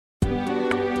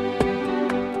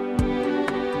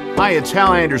Hi, it's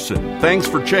Hal Anderson. Thanks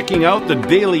for checking out the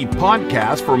daily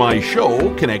podcast for my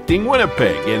show, Connecting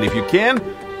Winnipeg. And if you can,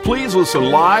 please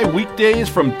listen live weekdays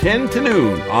from 10 to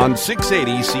noon on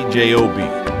 680 CJOB.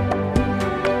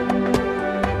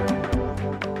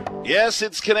 Yes,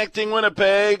 it's Connecting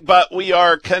Winnipeg, but we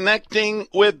are connecting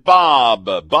with Bob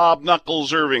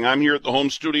Knuckles Irving. I'm here at the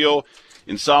home studio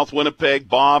in South Winnipeg.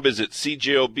 Bob is at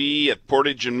CJOB at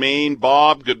Portage in Maine.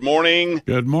 Bob, good morning.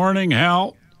 Good morning,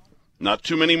 Hal. Not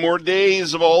too many more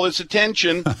days of all this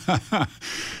attention.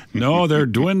 No, they're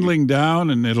dwindling down,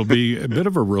 and it'll be a bit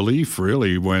of a relief,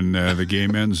 really, when the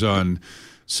game ends on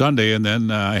Sunday, and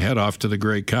then I head off to the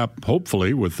Grey Cup,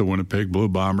 hopefully, with the Winnipeg Blue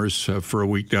Bombers for a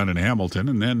week down in Hamilton,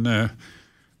 and then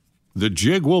the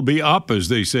jig will be up, as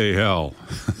they say, Hal.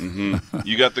 Mm-hmm.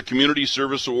 You got the Community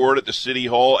Service Award at the City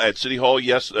Hall,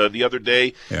 the other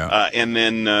day, and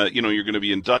then you're going to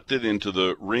be inducted into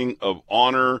the Ring of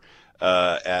Honor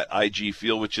at IG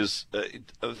Field, which is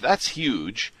that's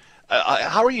huge.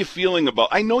 How are you feeling about?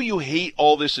 I know you hate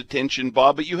all this attention,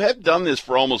 Bob, but you have done this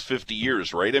for almost 50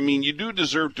 years, right? I mean, you do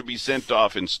deserve to be sent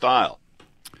off in style.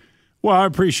 Well, I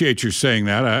appreciate you saying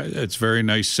that. It's very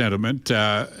nice sentiment.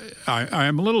 I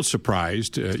am a little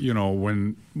surprised,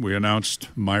 when we announced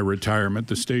my retirement,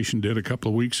 the station did a couple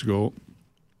of weeks ago.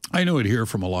 I knew it here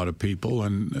from a lot of people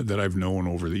and that I've known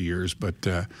over the years, but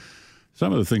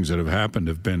some of the things that have happened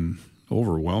have been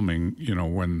overwhelming.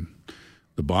 When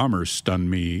the Bombers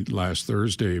stunned me last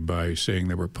Thursday by saying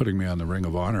they were putting me on the Ring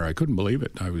of Honor, I couldn't believe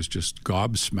it. I was just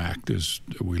gobsmacked, as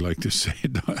we like to say.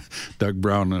 Doug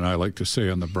Brown and I like to say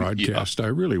on the broadcast. Yeah. I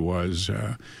really was.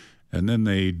 And then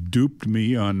they duped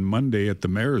me on Monday at the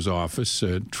mayor's office.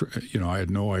 I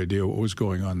had no idea what was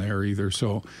going on there either.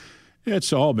 So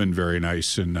it's all been very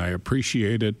nice, and I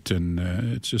appreciate it, and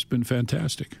it's just been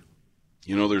fantastic.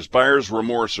 There's buyer's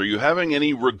remorse. Are you having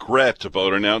any regret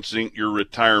about announcing your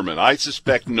retirement? I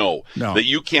suspect no. That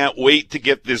you can't wait to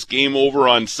get this game over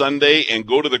on Sunday and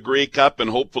go to the Grey Cup, and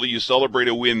hopefully you celebrate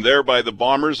a win there by the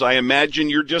Bombers. I imagine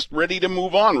you're just ready to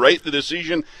move on, right? The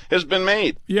decision has been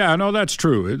made. Yeah, no, that's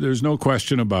true. There's no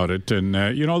question about it. And,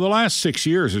 the last 6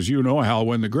 years, as you know, Hal,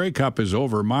 when the Grey Cup is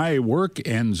over, my work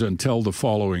ends until the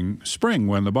following spring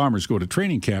when the Bombers go to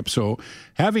training camp. So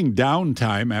having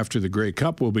downtime after the Grey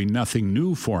Cup will be nothing new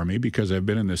for me, because I've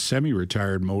been in this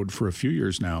semi-retired mode for a few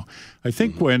years now. I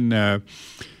think when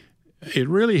it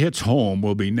really hits home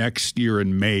will be next year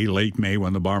in May, late May,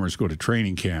 when the Bombers go to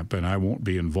training camp, and I won't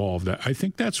be involved. I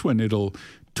think that's when it'll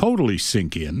totally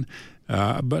sink in.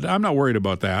 But I'm not worried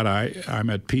about that.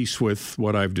 I'm at peace with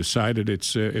what I've decided.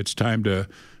 It's time to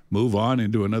move on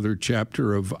into another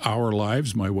chapter of our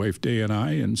lives, my wife Day and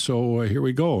I, and so here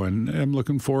we go. And I'm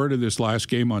looking forward to this last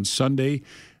game on Sunday.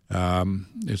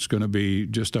 It's going to be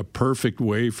just a perfect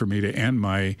way for me to end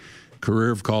my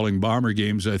career of calling Bomber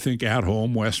games, I think, at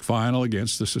home, West Final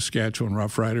against the Saskatchewan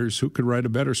Roughriders. Who could write a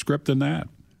better script than that?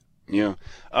 Yeah.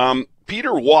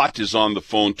 Peter Watt is on the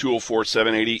phone,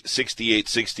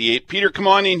 204-780-6868. Peter, come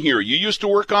on in here. You used to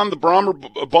work on the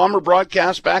Bomber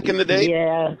broadcast back in the day?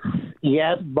 Yeah.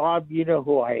 Yes, Bob, you know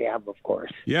who I am, of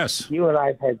course. Yes. You and I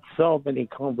have had so many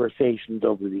conversations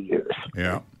over the years.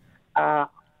 Yeah.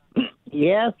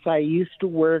 Yes, I used to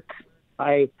work.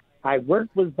 I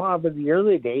worked with Bob in the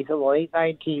early days, in the late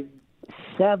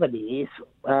 1970s.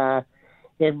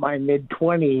 In my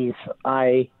mid-20s,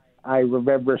 I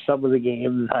remember some of the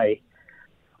games I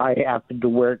happened to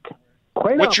work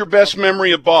quite What's your best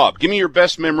memory of Bob? Give me your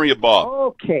best memory of Bob.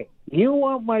 Okay. You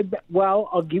want well,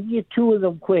 I'll give you two of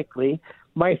them quickly.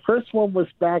 My first one was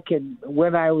back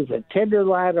when I was a tender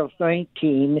lad of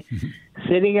 19,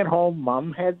 sitting at home.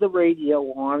 Mom had the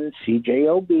radio on,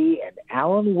 CJOB, and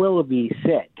Alan Willoughby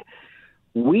said,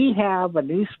 "We have a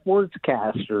new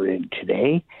sportscaster in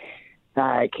today.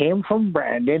 Came from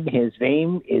Brandon. His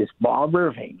name is Bob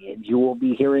Irving, and you will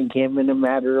be hearing him in a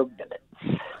matter of minutes."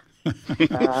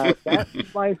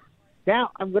 That's my...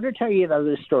 Now, I'm going to tell you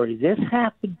another story. This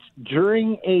happened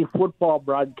during a football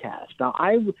broadcast. Now,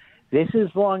 this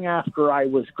is long after I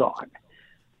was gone.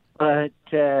 But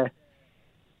it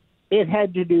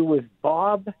had to do with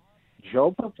Bob,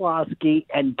 Joe Pawlowski,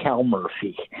 and Cal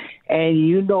Murphy. And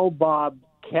you know, Bob,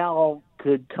 Cal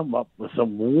could come up with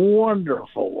some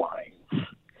wonderful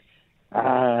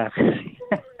lines.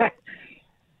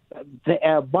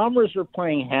 The Bombers were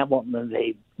playing Hamilton, and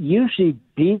they usually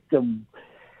beat them.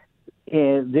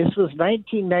 This was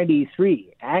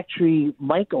 1993, actually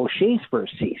Mike O'Shea's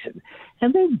first season,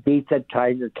 and they beat the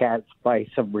Tiger Cats by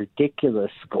some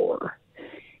ridiculous score.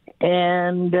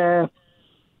 And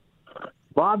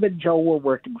Bob and Joe were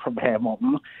working from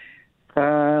Hamilton.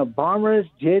 Bombers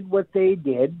did what they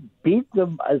did, beat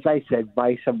them, as I said,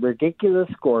 by some ridiculous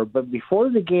score. But before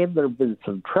the game, there had been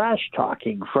some trash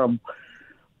talking from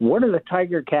one of the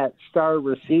Tiger Cat star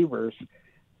receivers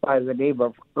by the name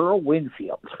of Earl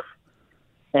Winfield.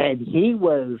 And he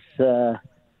was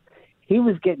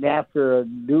getting after a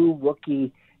new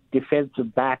rookie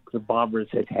defensive back the Bombers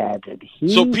had. And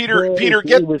so Peter,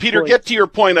 get to your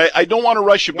point. I don't want to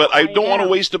rush you, but I don't want to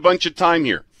waste a bunch of time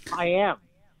here. I am.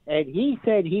 And he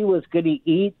said he was going to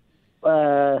eat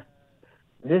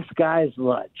this guy's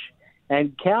lunch.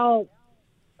 And Bob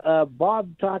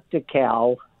talked to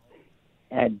Cal,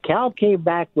 and Cal came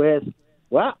back with,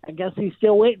 well, I guess he's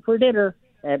still waiting for dinner.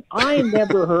 And I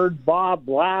never heard Bob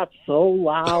laugh so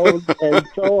loud and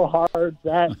so hard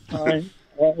that time.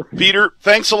 Peter,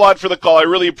 thanks a lot for the call. I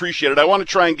really appreciate it. I want to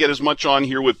try and get as much on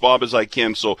here with Bob as I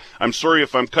can, so I'm sorry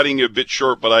if I'm cutting you a bit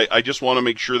short, but I just want to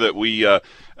make sure that we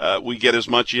get as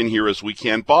much in here as we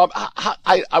can. Bob,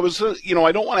 I was, I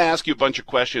don't want to ask you a bunch of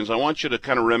questions. I want you to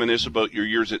kind of reminisce about your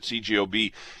years at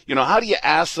CJOB. How do you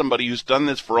ask somebody who's done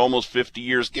this for almost 50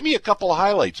 years? Give me a couple of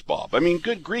highlights, Bob. I mean,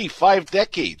 good grief, 5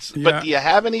 decades. Yeah. But do you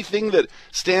have anything that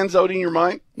stands out in your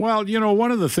mind? Well,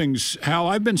 one of the things, Hal,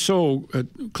 I've been so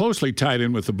closely tied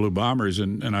in with the Blue Bombers,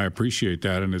 and I appreciate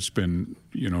that, and it's been,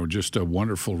 just a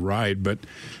wonderful ride. But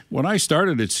when I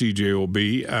started at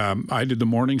CJOB, I did the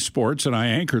morning sports, and I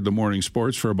anchored the morning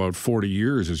sports for about 40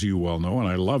 years, as you well know, and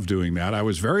I love doing that. I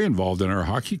was very involved in our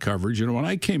hockey coverage, and when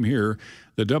I came here,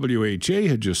 the WHA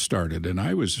had just started, and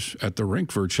I was at the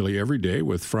rink virtually every day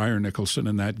with Fryer Nicholson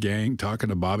and that gang, talking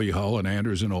to Bobby Hull and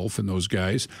Anders and Ulf and those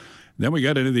guys. Then we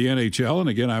got into the NHL, and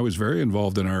again, I was very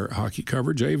involved in our hockey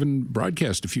coverage. I even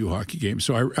broadcast a few hockey games,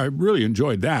 so I really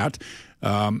enjoyed that.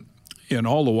 And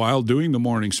all the while doing the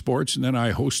morning sports, and then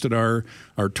I hosted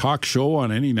our talk show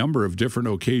on any number of different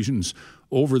occasions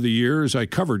over the years. I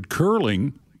covered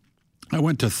curling. I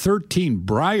went to 13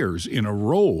 Briers in a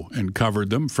row and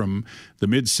covered them from the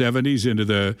mid-'70s into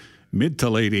the mid to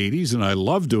late 80s, and I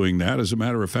love doing that. As a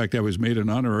matter of fact, I was made an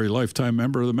honorary lifetime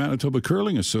member of the Manitoba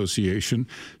Curling Association.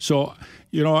 So,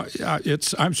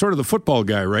 I'm sort of the football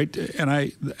guy, right? And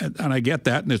I get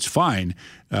that, and it's fine.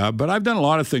 But I've done a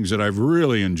lot of things that I've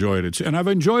really enjoyed. And I've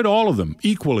enjoyed all of them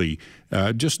equally,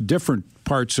 just different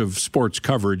parts of sports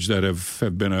coverage that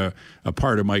have been a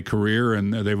part of my career,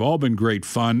 and they've all been great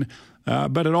fun.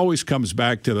 But it always comes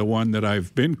back to the one that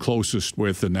I've been closest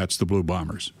with, and that's the Blue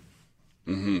Bombers.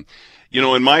 Mm-hmm.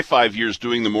 In my 5 years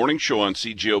doing the morning show on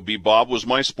CJOB, Bob was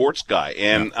my sports guy.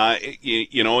 And,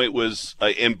 it was,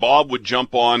 and Bob would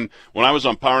jump on, when I was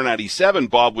on Power 97,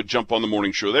 Bob would jump on the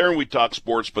morning show there and we'd talk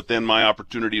sports. But then my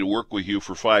opportunity to work with you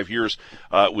for 5 years,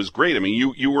 was great. I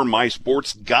mean, you were my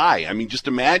sports guy. I mean, just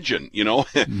imagine,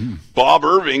 mm-hmm. Bob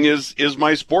Irving is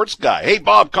my sports guy. Hey,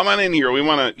 Bob, come on in here. We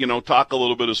want to, talk a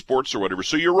little bit of sports or whatever.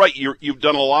 So you're right. You've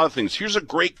done a lot of things. Here's a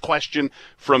great question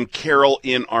from Carol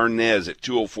in Arnez at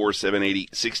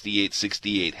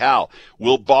 204-780-6868. Hal,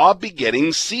 will Bob be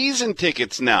getting season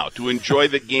tickets now to enjoy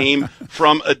the game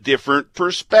from a different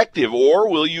perspective, or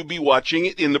will you be watching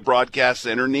it in the broadcast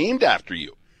center named after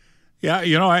you? Yeah,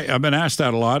 I've been asked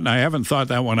that a lot, and I haven't thought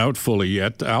that one out fully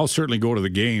yet. I'll certainly go to the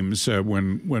games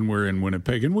when we're in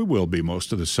Winnipeg, and we will be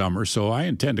most of the summer, so I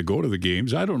intend to go to the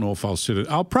games. I don't know if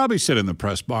I'll probably sit in the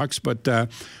press box, but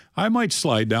I might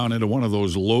slide down into one of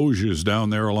those loges down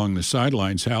there along the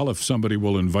sidelines, Hal, if somebody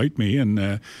will invite me and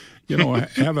have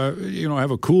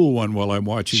a cool one while I'm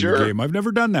watching Sure. the game. I've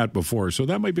never done that before, so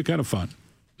that might be kind of fun.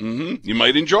 Mm-hmm. You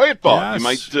might enjoy it, Bob. Yes. You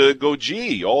might go,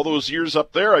 gee, all those years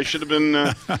up there, I should have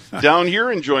been down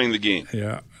here enjoying the game.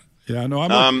 Yeah. No, I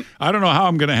don't know how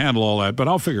I'm going to handle all that, but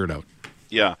I'll figure it out.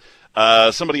 Yeah.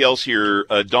 Somebody else here,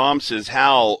 Dom says,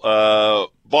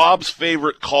 Hal, Bob's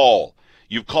favorite call.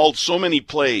 You've called so many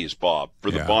plays, Bob,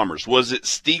 for the Bombers. Was it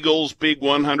Stiegel's big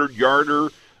 100-yarder?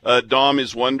 Dom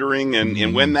is wondering.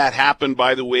 And when that happened,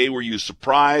 by the way, were you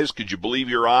surprised? Could you believe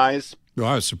your eyes? Well,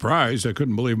 I was surprised. I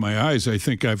couldn't believe my eyes. I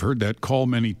think I've heard that call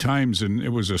many times, and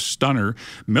it was a stunner.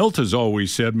 Milt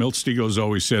Stiegel has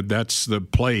always said that's the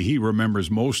play he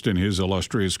remembers most in his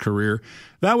illustrious career.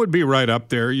 That would be right up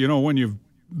there. When you've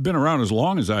been around as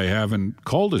long as I have and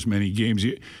called as many games,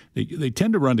 they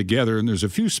tend to run together, and there's a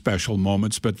few special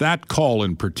moments, but that call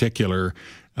in particular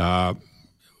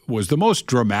was the most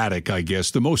dramatic, I guess,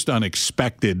 the most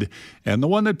unexpected, and the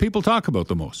one that people talk about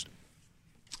the most.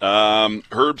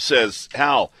 Herb says,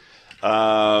 Hal,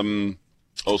 wrong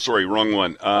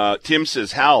one. Tim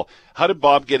says, Hal, how did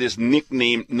Bob get his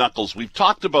nickname Knuckles? We've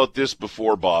talked about this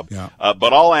before, Bob,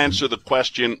 but I'll answer the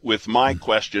question with my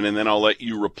question, and then I'll let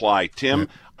you reply. Tim,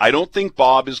 I don't think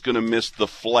Bob is going to miss the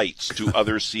flights to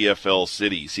other CFL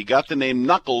cities. He got the name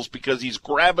Knuckles because he's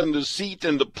grabbing the seat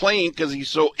in the plane because he's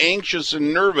so anxious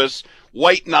and nervous.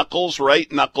 White Knuckles,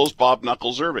 right? Knuckles, Bob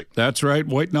Knuckles Irving. That's right,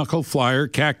 White Knuckle Flyer.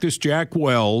 Cactus Jack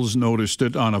Wells noticed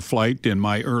it on a flight in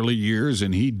my early years,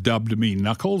 and he dubbed me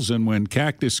Knuckles. And when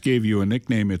Cactus gave you a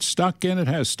nickname, it stuck, and it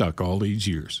has stuck all these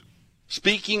years.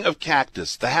 Speaking of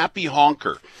Cactus, the Happy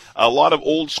Honker. A lot of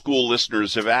old school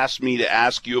listeners have asked me to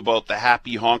ask you about the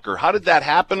Happy Honker. How did that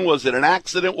happen? Was it an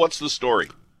accident? What's the story?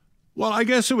 Well, I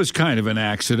guess it was kind of an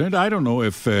accident. I don't know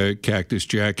if Cactus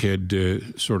Jack had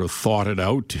sort of thought it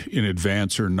out in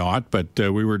advance or not, but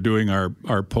we were doing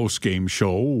our post-game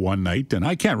show one night, and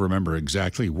I can't remember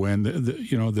exactly when.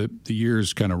 The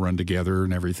years kind of run together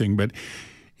and everything, but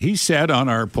he said on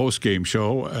our post-game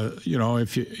show,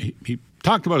 if he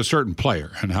talked about a certain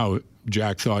player and how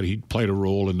Jack thought he'd played a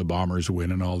role in the Bombers'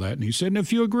 win and all that. And he said, and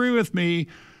if you agree with me,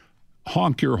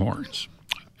 honk your horns.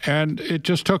 And it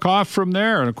just took off from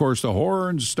there. And, of course, the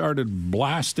horns started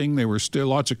blasting. There were still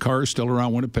lots of cars still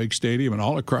around Winnipeg Stadium and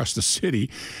all across the city.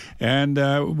 And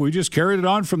we just carried it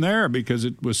on from there because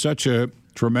it was such a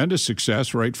tremendous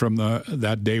success right from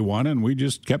that day one, and we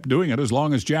just kept doing it as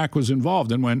long as Jack was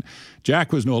involved. And when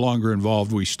Jack was no longer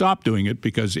involved, we stopped doing it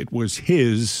because it was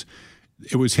his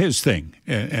thing,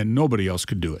 and nobody else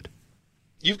could do it.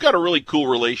 You've got a really cool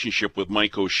relationship with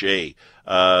Mike O'Shea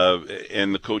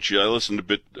and the coach. I listened to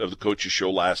a bit of the coach's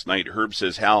show last night. Herb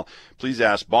says, Hal, please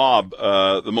ask Bob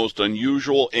the most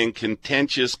unusual and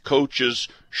contentious coach's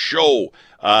show.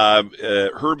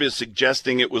 Herb is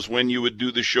suggesting it was when you would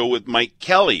do the show with Mike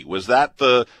Kelly. Was that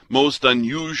the most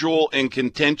unusual and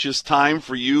contentious time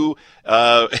for you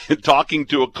talking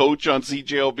to a coach on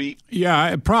CJOB?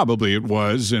 Yeah, probably it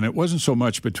was. And it wasn't so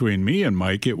much between me and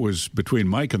Mike. It was between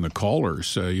Mike and the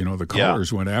callers. The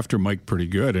callers went after Mike pretty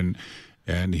good.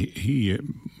 And he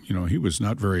was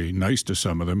not very nice to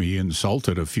some of them. He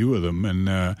insulted a few of them.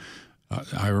 And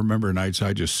I remember nights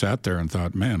I just sat there and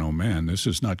thought, man, oh man, this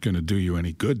is not going to do you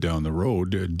any good down the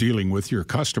road, dealing with your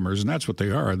customers. And that's what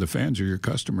they are. The fans are your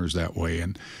customers that way.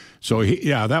 And so,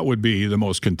 that would be the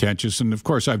most contentious. And, of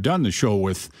course, I've done the show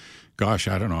with, gosh,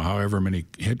 I don't know, however many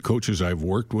head coaches I've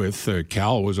worked with.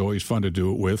 Cal was always fun to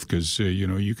do it with because,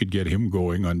 you could get him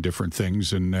going on different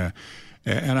things. And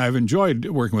I've enjoyed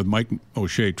working with Mike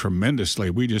O'Shea tremendously.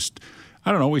 We just,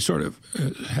 I don't know, we sort of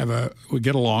we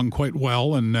get along quite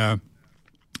well. And,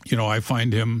 I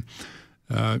find him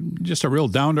just a real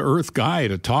down-to-earth guy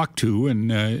to talk to,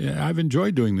 and I've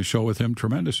enjoyed doing the show with him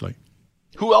tremendously.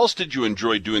 Who else did you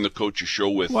enjoy doing the coach's show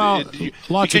with? Well,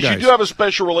 lots of guys. Because you do have a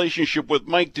special relationship with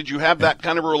Mike. Did you have that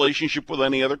kind of a relationship with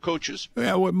any other coaches?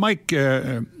 Yeah, with Mike,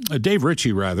 Dave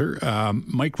Ritchie, rather.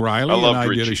 Mike Riley and I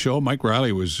did a show. Mike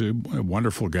Riley was a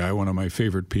wonderful guy, one of my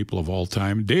favorite people of all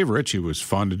time. Dave Ritchie was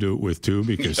fun to do it with, too,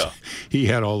 because he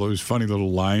had all those funny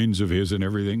little lines of his and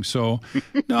everything. So,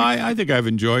 no, I think I've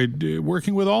enjoyed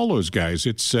working with all those guys.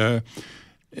 It's...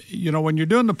 when you're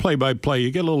doing the play-by-play, you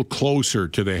get a little closer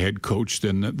to the head coach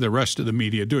than the rest of the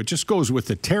media do. It just goes with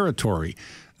the territory.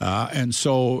 And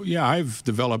so, I've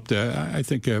developed, I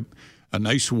think, a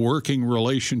nice working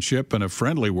relationship and a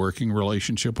friendly working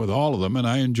relationship with all of them, and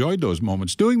I enjoyed those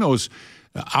moments. Doing those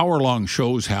hour-long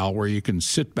shows, Hal, where you can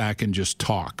sit back and just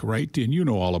talk, right? And you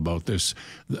know all about this.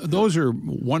 Those are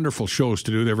wonderful shows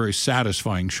to do. They're very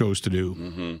satisfying shows to do.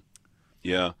 Mm-hmm.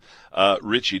 Yeah.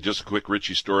 Richie, just a quick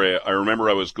Richie story. I remember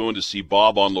I was going to see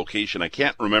Bob on location. I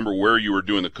can't remember where you were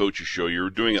doing the coach's show. You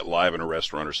were doing it live in a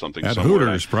restaurant or something. At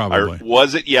Hooters, probably.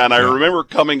 Was it? Yeah, and I remember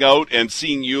coming out and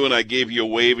seeing you, and I gave you a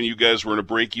wave, and you guys were in a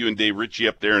break, you and Dave Ritchie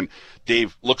up there, and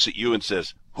Dave looks at you and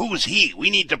says, who's he? We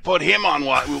need to put him on.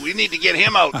 We need to get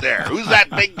him out there. Who's that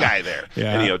big guy there?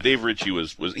 Yeah. And, Dave Ritchie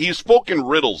was he spoke in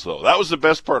riddles, though. That was the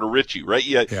best part of Ritchie, right?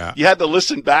 You had to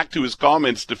listen back to his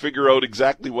comments to figure out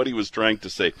exactly what he was trying to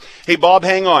say. Hey, Bob,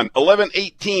 hang on.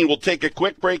 11:18, we'll take a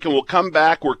quick break, and we'll come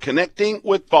back. We're connecting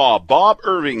with Bob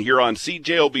Irving here on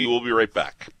CJOB. We'll be right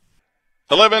back.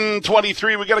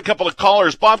 11:23, we got a couple of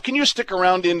callers. Bob, can you stick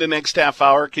around in the next half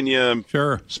hour? Can you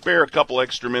spare a couple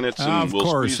extra minutes? And we'll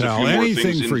squeeze a few more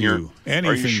things in here.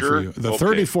 Anything for you. The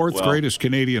 34th greatest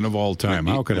Canadian of all time.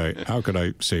 How could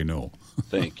I say no?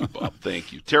 Thank you, Bob.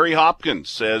 Thank you. Terry Hopkins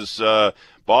says,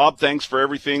 Bob, thanks for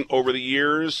everything over the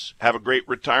years. Have a great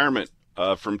retirement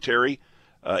from Terry,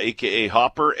 a.k.a.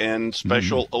 Hopper, and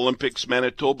Special Olympics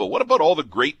Manitoba. What about all the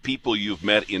great people you've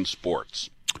met in sports?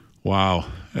 Wow.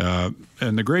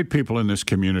 And the great people in this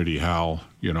community, Hal,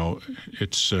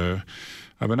 it's I've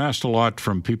been asked a lot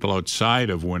from people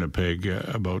outside of Winnipeg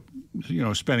about,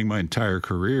 spending my entire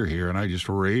career here, and I just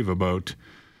rave about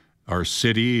our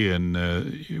city, and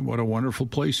what a wonderful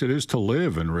place it is to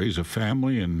live and raise a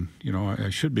family. And, I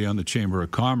should be on the Chamber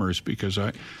of Commerce because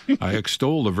I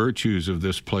extol the virtues of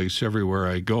this place everywhere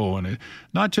I go. And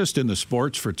not just in the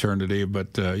sports fraternity,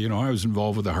 but, I was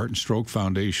involved with the Heart and Stroke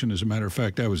Foundation. As a matter of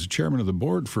fact, I was the chairman of the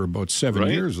board for about 7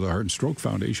 years of the Heart and Stroke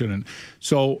Foundation. And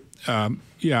so,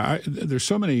 there's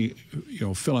so many,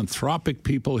 philanthropic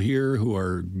people here who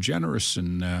are generous,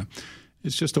 and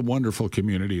it's just a wonderful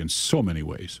community in so many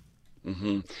ways.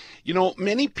 Mm-hmm.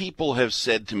 Many people have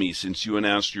said to me since you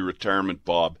announced your retirement,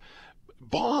 Bob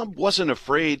wasn't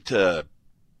afraid to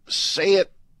say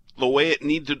it the way it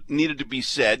needed to be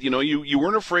said. You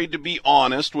weren't afraid to be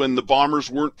honest when the Bombers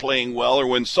weren't playing well or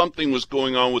when something was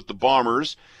going on with the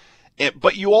Bombers.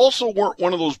 But you also weren't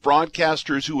one of those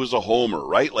broadcasters who was a homer,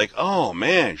 right? Like, oh,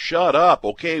 man, shut up.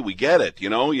 Okay, we get it.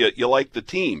 You like the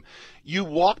team. You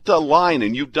walked a line,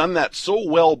 and you've done that so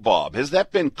well, Bob. Has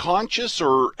that been conscious,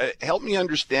 or help me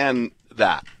understand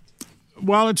that?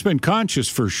 Well, it's been conscious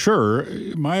for sure.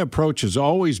 My approach has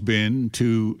always been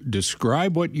to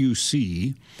describe what you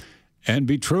see and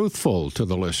be truthful to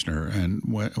the listener. And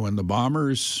when the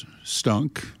Bombers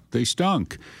stunk, they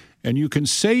stunk. And you can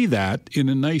say that in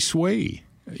a nice way.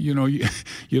 You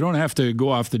don't have to go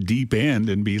off the deep end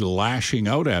and be lashing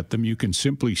out at them. You can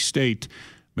simply state,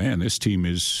 man, this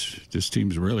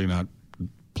team's really not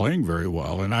playing very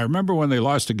well. And I remember when they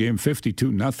lost a game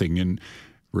 52-0 in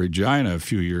Regina a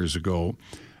few years ago,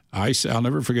 I'll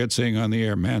never forget saying on the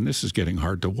air, man, this is getting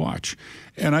hard to watch.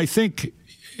 And I said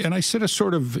it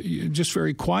sort of just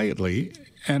very quietly,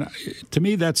 and to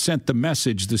me that sent the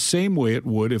message the same way it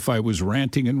would if I was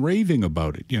ranting and raving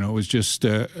about it. It was just,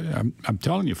 I'm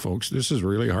telling you folks, this is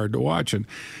really hard to watch. And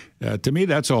to me,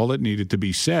 that's all that needed to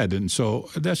be said. And so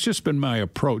that's just been my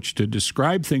approach, to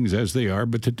describe things as they are,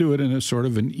 but to do it in a sort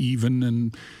of an even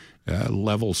and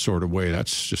level sort of way.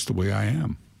 That's just the way I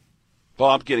am.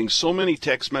 Bob, getting so many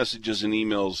text messages and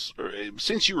emails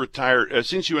since you retired,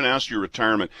 since you announced your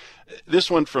retirement. This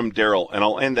one from Daryl, and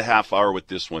I'll end the half hour with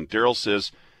this one. Daryl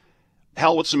says,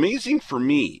 Hal, what's amazing for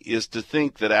me is to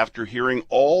think that after hearing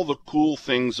all the cool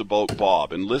things about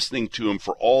Bob and listening to him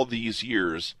for all these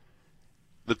years,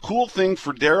 the cool thing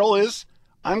for Daryl is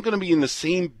I'm going to be in the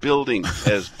same building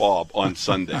as Bob on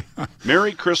Sunday.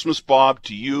 Merry Christmas, Bob,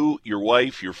 to you, your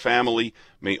wife, your family.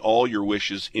 May all your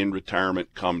wishes in retirement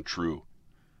come true.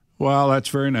 Well, that's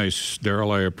very nice,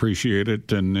 Daryl. I appreciate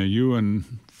it. And you and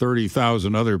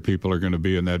 30,000 other people are going to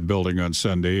be in that building on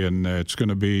Sunday, and it's going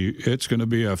to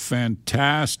be a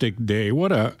fantastic day.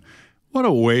 What a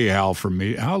way, Hal, for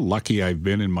me. How lucky I've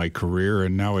been in my career,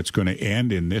 and now it's going to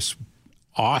end in this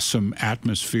awesome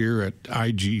atmosphere at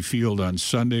IG Field on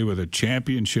Sunday with a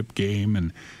championship game,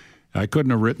 and I couldn't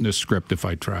have written this script if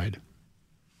I tried.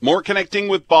 More Connecting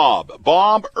with Bob.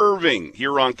 Bob Irving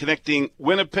here on Connecting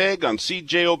Winnipeg on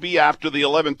CJOB after the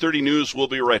 11:30 news. We'll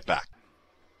be right back.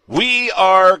 We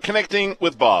are connecting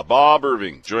with Bob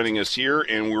Irving, joining us here,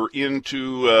 and we're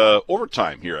into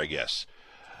overtime here, I guess.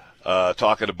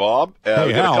 Talking to Bob. Hey,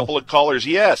 we got Hal, a couple of callers.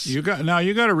 Yes. You got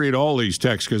to read all these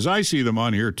texts because I see them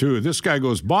on here too. This guy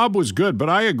goes, Bob was good,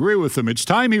 but I agree with him. It's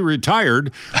time he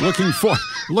retired. Looking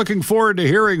forward to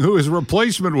hearing who his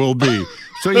replacement will be.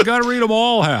 So you got to read them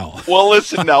all, Hal. Well,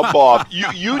 listen now, Bob.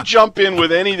 You jump in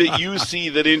with any that you see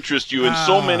that interest you, and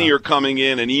so many are coming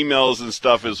in and emails and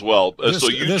stuff as well. So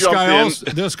you jump in.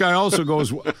 This guy also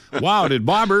goes, wow, did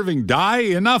Bob Irving die?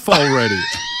 Enough already.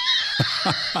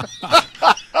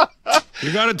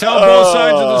 You got to tell both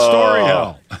sides of the story,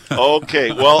 Hal.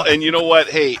 Okay, well, and you know what?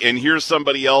 Hey, and here's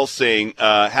somebody else saying,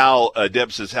 Hal,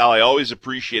 Deb says, Hal, I always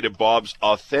appreciated Bob's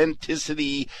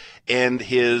authenticity and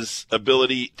his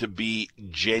ability to be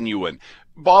genuine.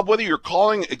 Bob, whether you're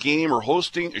calling a game or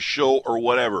hosting a show or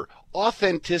whatever,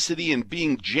 authenticity and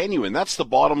being genuine, that's the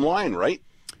bottom line, right?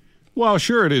 Well,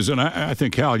 sure it is, and I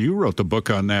think, Hal, you wrote the book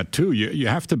on that, too. You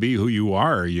have to be who you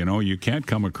are, You can't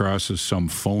come across as some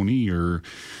phony or,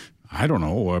 I don't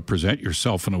know, present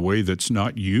yourself in a way that's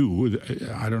not you.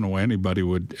 I don't know anybody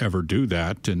would ever do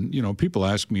that. And, people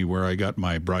ask me where I got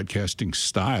my broadcasting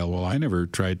style. Well, I never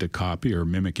tried to copy or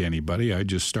mimic anybody. I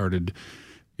just started,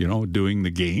 doing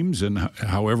the games, and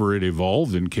however it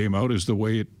evolved and came out is the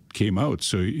way it came out.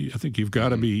 So I think you've got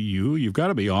to be you. You've got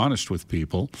to be honest with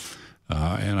people.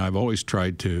 And I've always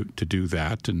tried to do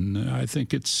that, and I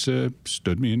think it's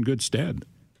stood me in good stead.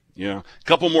 Yeah. A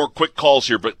couple more quick calls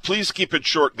here, but please keep it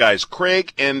short, guys.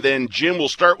 Craig and then Jim. We'll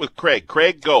start with Craig.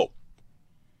 Craig, go.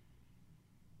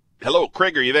 Hello,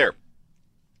 Craig, are you there?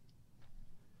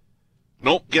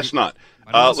 Nope, guess not.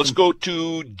 Let's go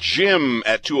to Jim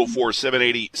at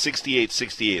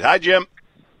 204-780-6868. Hi, Jim.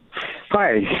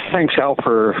 Hi, thanks, Al,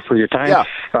 for your time. Yeah.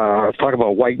 Talk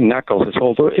about white knuckles, this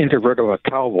whole introvert of a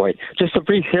cowboy. Just a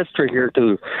brief history here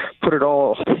to put it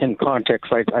all in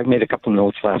context. I made a couple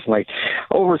notes last night.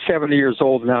 Over 70 years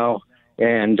old now,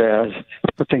 and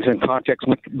put things in context.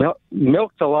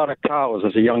 Milked a lot of cows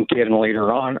as a young kid and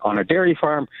later on a dairy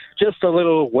farm just a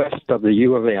little west of the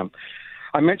U of M.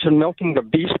 I mentioned milking the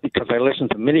beast because I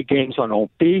listened to many games on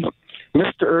OP.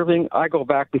 Mr. Irving, I go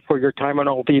back before your time on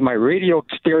OP. My radio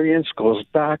experience goes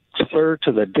back, sir,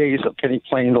 to the days of Kenny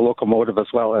playing the locomotive as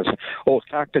well as old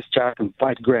Cactus Jack and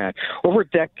Bud Grant. Over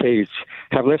decades,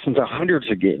 have listened to hundreds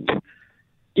of games.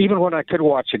 Even when I could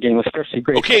watch a game, especially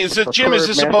great. Okay, Jim, is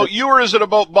this about you or is it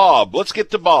about Bob? Let's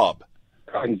get to Bob.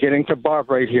 I'm getting to Bob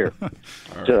right here.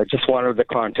 Right. I just wanted the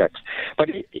context. But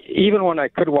even when I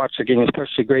could watch a game,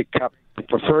 especially Great Cup, the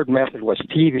preferred method was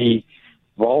TV,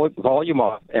 volume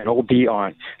off, and OB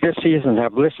on. This season,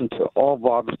 I've listened to all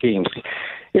Bob's games.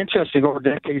 Interesting, over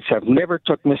decades, I've never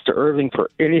took Mr. Irving for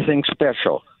anything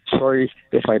special. Sorry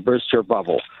if I burst your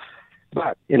bubble.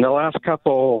 But in the last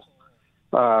couple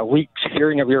weeks,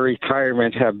 hearing of your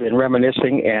retirement, have been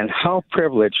reminiscing and how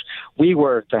privileged we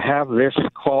were to have this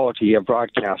quality of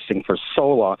broadcasting for so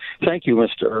long. Thank you,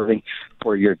 Mr. Irving,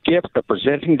 for your gift of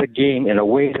presenting the game in a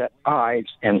way that I,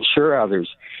 and sure others,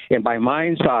 in my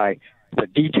mind's eye, the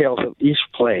details of each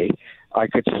play, I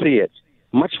could see it.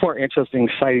 Much more interesting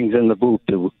sightings in the booth,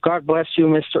 too. God bless you,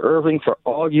 Mr. Irving, for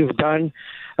all you've done.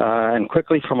 And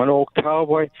quickly, from an old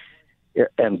cowboy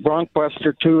and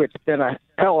Bronkbuster, too, it's been a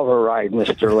hell of a ride,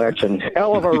 Mr. Legend.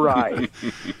 Hell of a ride.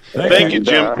 Thank you,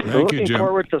 Jim. Looking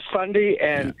forward to Sunday,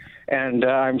 and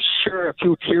I'm sure a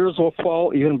few tears will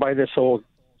fall even by this old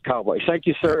cowboy. Thank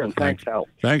you, sir, and thanks, Al.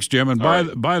 Thanks, Jim. And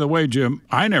by the way, Jim,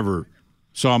 I never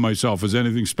saw myself as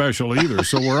anything special either,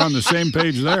 so we're on the same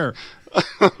page there.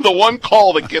 The one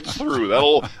call that gets through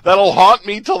that'll haunt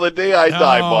me till the day I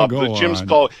die, Bob. The Jim's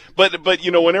call, but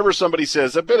you know, whenever somebody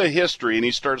says a bit of history and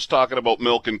he starts talking about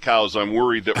milk and cows, I'm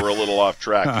worried that we're a little off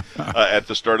track at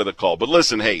the start of the call. But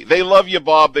listen, hey, they love you,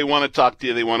 Bob. They want to talk to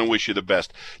you. They want to wish you the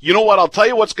best. You know what? I'll tell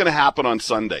you what's going to happen on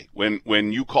Sunday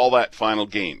when you call that final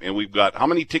game. And we've got, how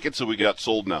many tickets have we got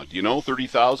sold now? Do you know,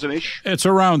 30,000-ish? It's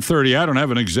around 30. I don't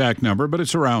have an exact number, but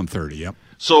it's around 30. Yep.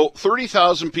 So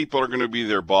 30,000 people are going to be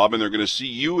there, Bob, and they're going to see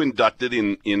you inducted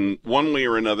in one way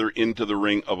or another into the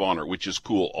Ring of Honor, which is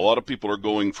cool. A lot of people are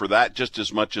going for that just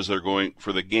as much as they're going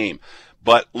for the game.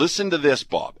 But listen to this,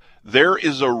 Bob. There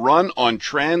is a run on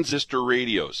transistor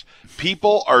radios.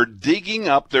 People are digging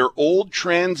up their old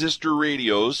transistor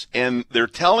radios, and they're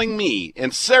telling me,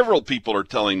 and several people are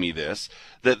telling me this,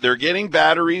 that they're getting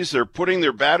batteries, they're putting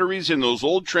their batteries in those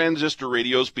old transistor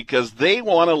radios because they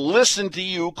want to listen to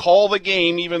you call the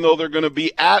game even though they're going to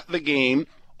be at the game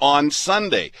on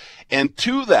Sunday. And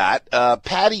to that,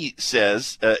 Patty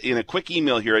says, in a quick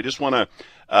email here, I just want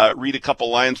to read a couple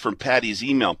lines from Patty's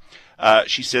email.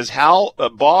 She says, Hal,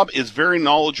 Bob is very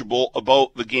knowledgeable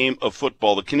about the game of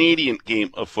football, the Canadian game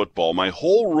of football. My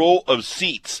whole row of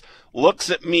seats looks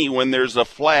at me when there's a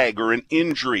flag or an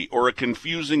injury or a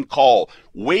confusing call,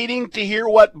 waiting to hear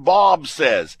what Bob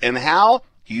says. And Hal,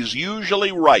 he's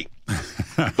usually right.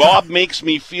 Bob makes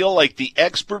me feel like the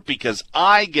expert because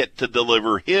I get to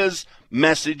deliver his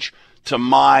message to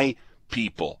my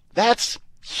people. That's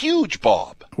huge,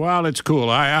 Bob. Well, it's cool.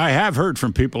 I have heard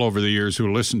from people over the years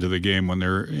who listen to the game when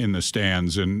they're in the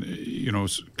stands, and you know,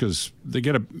 because they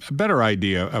get a better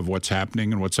idea of what's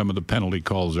happening and what some of the penalty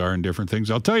calls are and different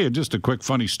things. I'll tell you just a quick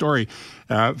funny story.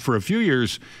 For a few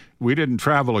years, we didn't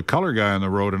travel a color guy on the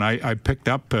road, and I picked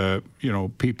up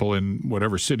people in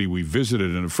whatever city we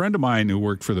visited, and a friend of mine who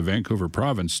worked for the Vancouver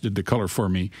province did the color for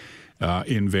me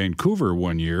in Vancouver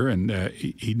one year, and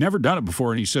he'd never done it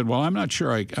before, and he said, well, I'm not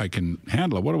sure I can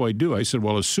handle it. What do I do? I said,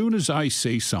 well, as soon as I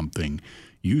say something,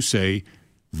 you say,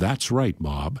 that's right,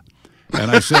 Bob. And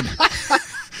I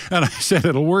said,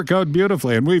 it'll work out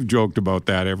beautifully, and we've joked about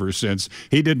that ever since.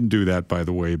 He didn't do that, by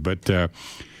the way, but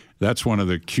that's one of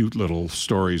the cute little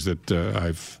stories that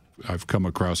I've come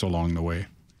across along the way.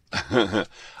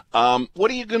 What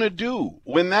are you going to do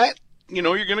when that,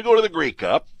 you're going to go to the Grey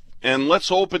Cup, and let's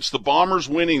hope it's the Bombers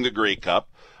winning the Grey Cup.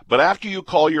 But after you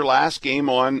call your last game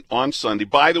on Sunday,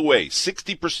 by the way,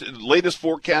 60% latest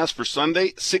forecast for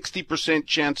Sunday, 60%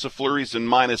 chance of flurries and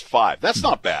 -5. That's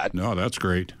not bad. No, that's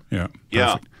great. Yeah.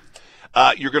 Yeah.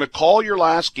 You're going to call your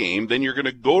last game, then you're going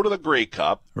to go to the Grey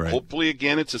Cup. Right. Hopefully,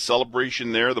 again, it's a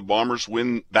celebration there. The Bombers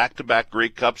win back-to-back Grey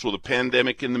Cups with a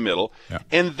pandemic in the middle. Yeah.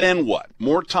 And then what?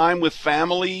 More time with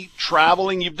family,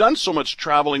 traveling? You've done so much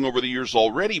traveling over the years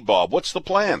already, Bob. What's the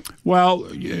plan? Well,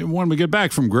 when we get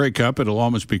back from Grey Cup, it'll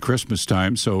almost be Christmas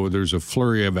time, so there's a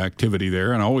flurry of activity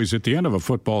there. And always at the end of a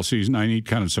football season, I need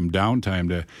kind of some downtime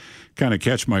to kind of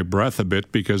catch my breath a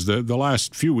bit, because the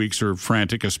last few weeks are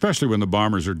frantic, especially when the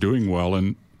Bombers are doing well,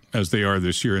 and as they are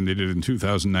this year and they did in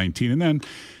 2019. And then,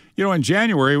 in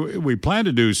January, we plan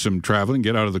to do some traveling,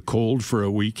 get out of the cold for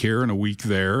a week here and a week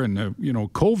there. And,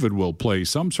 COVID will play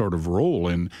some sort of role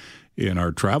in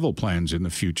our travel plans in the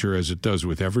future, as it does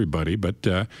with everybody.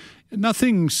 But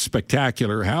nothing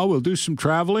spectacular, Hal. We'll do some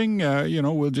traveling.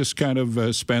 We'll just kind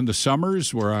of spend the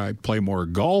summers where I play more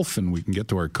golf and we can get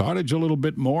to our cottage a little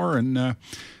bit more and,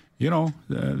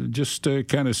 just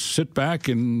kind of sit back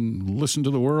and listen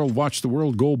to the world, watch the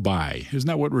world go by. Isn't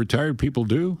that what retired people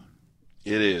do?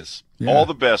 It is. Yeah. All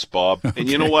the best, Bob. Okay. And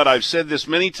you know what? I've said this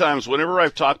many times whenever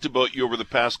I've talked about you over the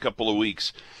past couple of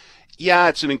weeks. Yeah,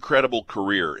 it's an incredible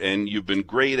career, and you've been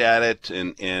great at it,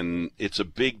 and it's a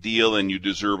big deal, and you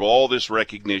deserve all this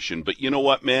recognition. But you know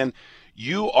what, man?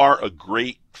 You are a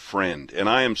great friend, and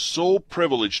I am so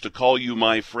privileged to call you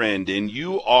my friend, and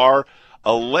you are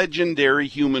a legendary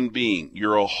human being.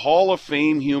 You're a Hall of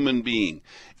Fame human being,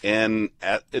 and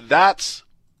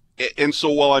so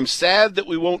while I'm sad that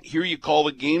we won't hear you call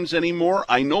the games anymore,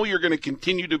 I know you're going to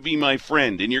continue to be my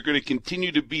friend, and you're going to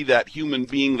continue to be that human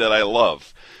being that I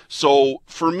love. So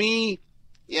for me,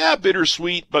 yeah,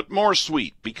 bittersweet, but more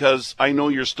sweet, because I know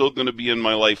you're still going to be in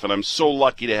my life, and I'm so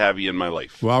lucky to have you in my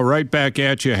life. Well, right back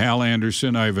at you, Hal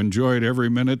Anderson. I've enjoyed every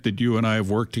minute that you and I have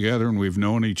worked together and we've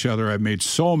known each other. I've made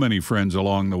so many friends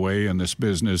along the way in this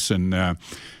business, and I'll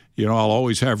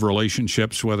always have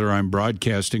relationships whether I'm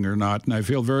broadcasting or not, and I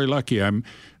feel very lucky. I'm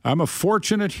a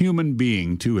fortunate human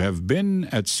being to have been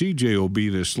at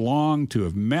CJOB this long, to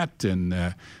have met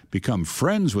and become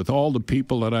friends with all the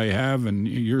people that I have, and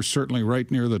you're certainly right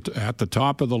at the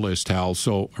top of the list, Hal.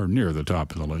 Or near the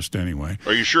top of the list, anyway.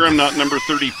 Are you sure I'm not number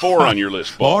 34 on your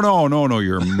list, Bob? Oh no,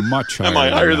 you're much higher. Am I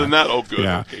higher than that? Oh, good.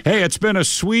 Yeah. Okay. Hey, it's been a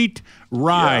sweet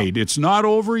ride. Yeah. It's not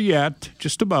over yet,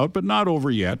 just about, but not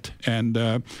over yet, and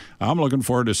I'm looking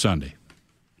forward to Sunday.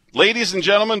 Ladies and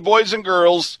gentlemen, boys and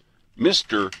girls,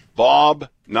 Mr. Bob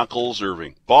Knuckles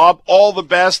Irving. Bob, all the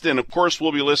best, and of course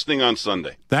we'll be listening on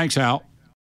Sunday. Thanks, Hal.